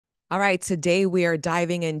All right, today we are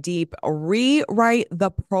diving in deep. Rewrite the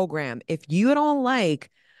program. If you don't like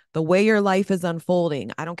the way your life is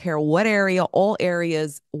unfolding, I don't care what area, all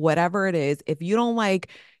areas, whatever it is, if you don't like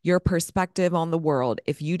your perspective on the world,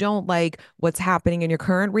 if you don't like what's happening in your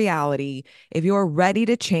current reality, if you're ready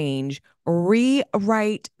to change,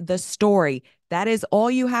 rewrite the story. That is all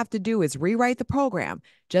you have to do is rewrite the program.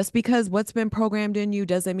 Just because what's been programmed in you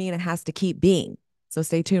doesn't mean it has to keep being. So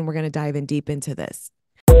stay tuned. We're going to dive in deep into this.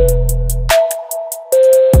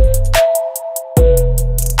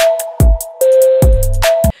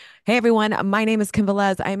 Hey everyone, my name is Kim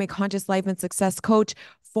Velez. I am a conscious life and success coach,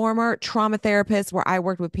 former trauma therapist, where I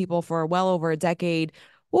worked with people for well over a decade.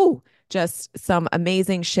 Ooh, just some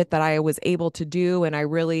amazing shit that I was able to do. And I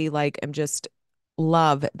really am just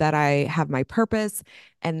love that I have my purpose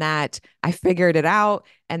and that I figured it out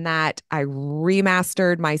and that I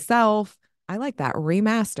remastered myself. I like that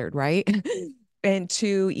remastered, right?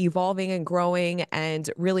 Into evolving and growing and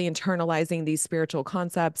really internalizing these spiritual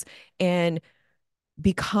concepts and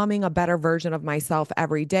becoming a better version of myself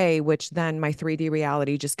every day, which then my 3D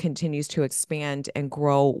reality just continues to expand and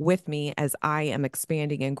grow with me as I am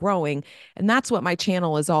expanding and growing. And that's what my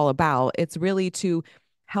channel is all about. It's really to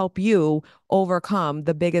help you overcome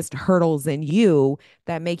the biggest hurdles in you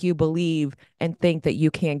that make you believe and think that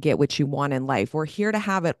you can't get what you want in life. We're here to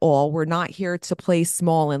have it all. We're not here to play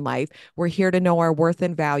small in life. We're here to know our worth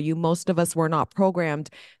and value. Most of us were not programmed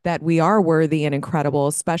that we are worthy and incredible,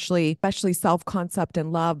 especially self-concept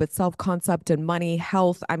and love, but self-concept and money,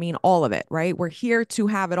 health, I mean all of it, right? We're here to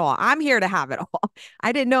have it all. I'm here to have it all.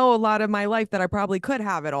 I didn't know a lot of my life that I probably could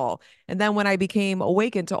have it all. And then when I became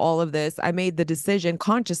awakened to all of this, I made the decision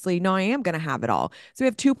consciously, no, I am going to have it all. So we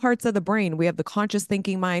have two parts of the brain. We have the conscious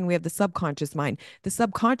thinking mind, we have the subconscious mind. The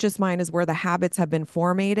subconscious mind is where the habits have been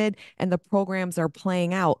formatted and the programs are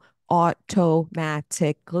playing out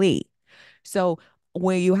automatically. So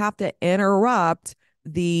where you have to interrupt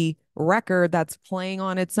the record that's playing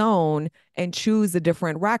on its own and choose a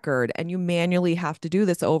different record. And you manually have to do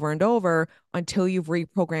this over and over until you've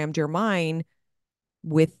reprogrammed your mind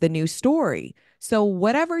with the new story. So,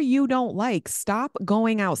 whatever you don't like, stop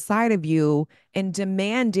going outside of you and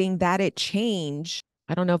demanding that it change.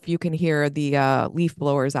 I don't know if you can hear the leaf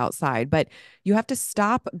blowers outside, but you have to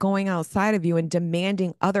stop going outside of you and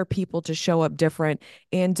demanding other people to show up different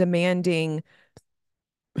and demanding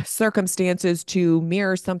circumstances to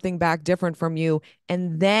mirror something back different from you.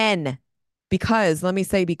 And then, because, let me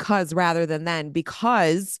say because rather than then,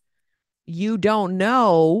 because you don't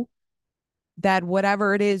know that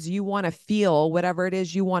whatever it is you want to feel, whatever it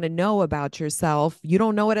is you want to know about yourself, you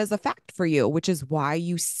don't know it as a fact for you, which is why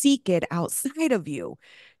you seek it outside of you.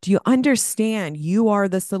 Do you understand? You are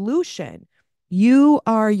the solution. You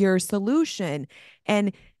are your solution.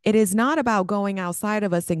 And it is not about going outside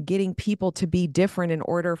of us and getting people to be different in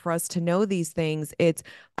order for us to know these things. It's,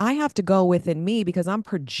 I have to go within me because I'm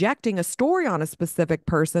projecting a story on a specific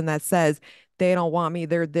person that says, they don't want me,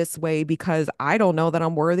 they're this way because I don't know that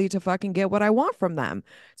I'm worthy to fucking get what I want from them.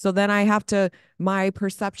 So then I have to, my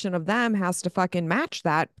perception of them has to fucking match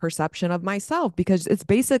that perception of myself because it's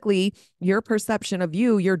basically your perception of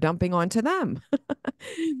you, you're dumping onto them.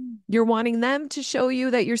 You're wanting them to show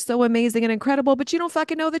you that you're so amazing and incredible, but you don't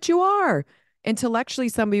fucking know that you are. Intellectually,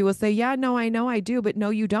 somebody will say, yeah, no, I know I do, but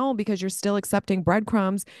no, you don't because you're still accepting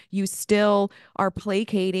breadcrumbs. You still are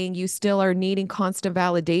placating. You still are needing constant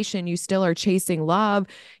validation. You still are chasing love.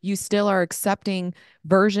 You still are accepting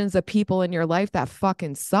versions of people in your life that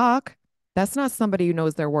fucking suck. That's not somebody who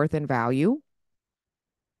knows their worth and value.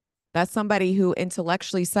 That's somebody who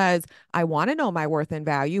intellectually says, I want to know my worth and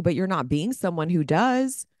value, but you're not being someone who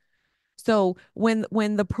does. So when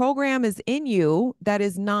the program is in you that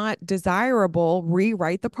is not desirable,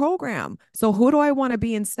 rewrite the program. So who do I want to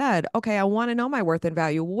be instead? Okay, I want to know my worth and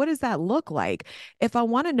value. What does that look like? If I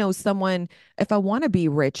want to know someone, if I want to be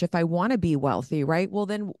rich, if I want to be wealthy, right? Well,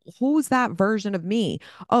 then who's that version of me?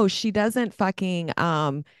 Oh, she doesn't fucking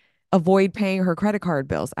avoid paying her credit card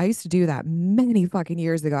bills. I used to do that many fucking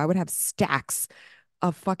years ago. I would have stacks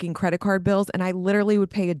of fucking credit card bills and I literally would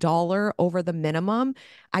pay $1 over the minimum.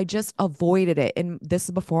 I just avoided it. And this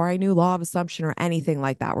is before I knew law of assumption or anything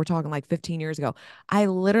like that. We're talking like 15 years ago. I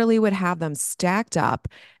literally would have them stacked up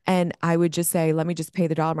and I would just say, let me just pay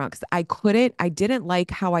the dollar amount because I didn't like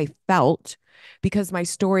how I felt because my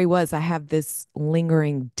story was I have this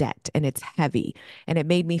lingering debt and it's heavy and it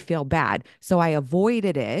made me feel bad. So I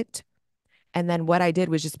avoided it and then what I did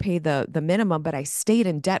was just pay the minimum, but I stayed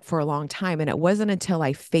in debt for a long time. And it wasn't until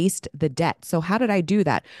I faced the debt. So how did I do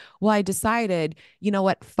that? Well, I decided, you know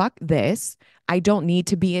what? Fuck this. I don't need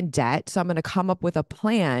to be in debt. So I'm going to come up with a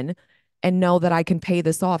plan and know that I can pay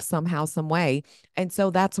this off somehow, some way. And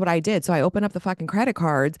so that's what I did. So I opened up the fucking credit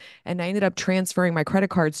cards and I ended up transferring my credit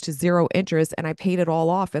cards to zero interest and I paid it all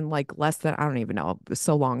off in like less than, I don't even know, it was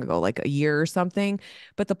so long ago, like a year or something.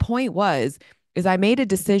 But the point was, is I made a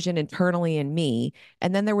decision internally in me,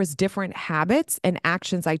 and then there was different habits and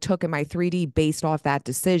actions I took in my 3D based off that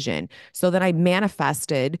decision. So then I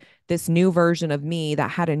manifested this new version of me that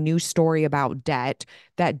had a new story about debt,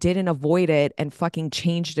 that didn't avoid it and fucking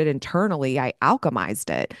changed it internally. I alchemized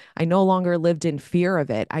it. I no longer lived in fear of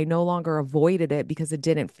it. I no longer avoided it because it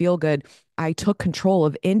didn't feel good. I took control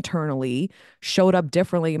of internally, showed up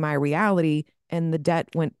differently in my reality, and the debt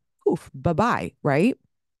went poof, bye bye, right?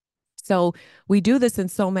 So we do this in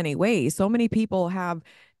so many ways. So many people have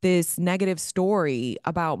this negative story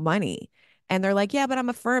about money. And they're like, yeah, but I'm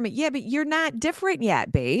affirming. Yeah, but you're not different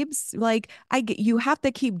yet, babes. Like you have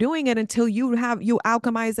to keep doing it until you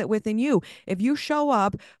alchemize it within you. If you show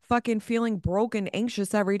up fucking feeling broken,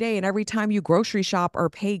 anxious every day, and every time you grocery shop or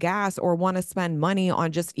pay gas or want to spend money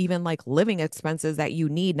on just even like living expenses that you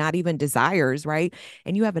need, not even desires, right?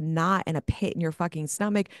 And you have a knot and a pit in your fucking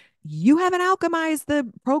stomach, you haven't alchemized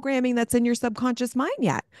the programming that's in your subconscious mind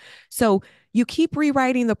yet. So you keep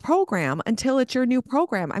rewriting the program until it's your new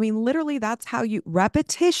program. I mean, literally, that's how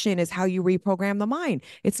repetition is how you reprogram the mind.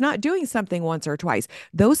 It's not doing something once or twice.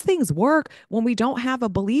 Those things work when we don't have a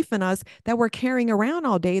belief in us that we're carrying around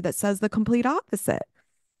all day that says the complete opposite.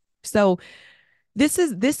 So this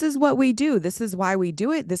is what we do. This is why we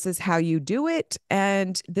do it. This is how you do it.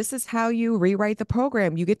 And this is how you rewrite the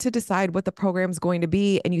program. You get to decide what the program's going to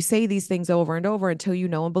be. And you say these things over and over until you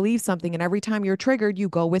know and believe something. And every time you're triggered, you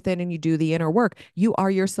go within and you do the inner work. You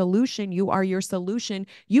are your solution. You are your solution.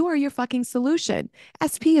 You are your fucking solution.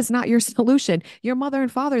 SP is not your solution. Your mother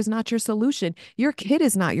and father is not your solution. Your kid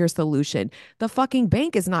is not your solution. The fucking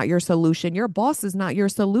bank is not your solution. Your boss is not your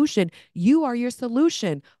solution. You are your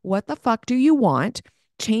solution. What the fuck do you want?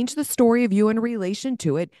 Change the story of you in relation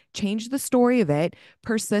to it, change the story of it,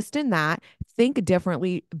 persist in that, think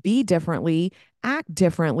differently, be differently, act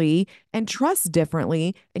differently, and trust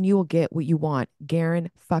differently, and you will get what you want.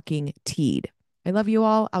 Guaranteed. I love you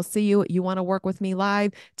all. I'll see you. You want to work with me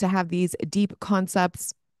live to have these deep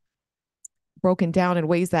concepts broken down in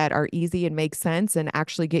ways that are easy and make sense and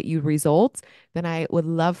actually get you results, then I would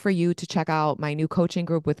love for you to check out my new coaching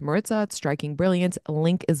group with Maritsa. It's Striking Brilliance.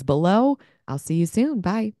 Link is below. I'll see you soon.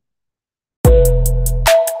 Bye.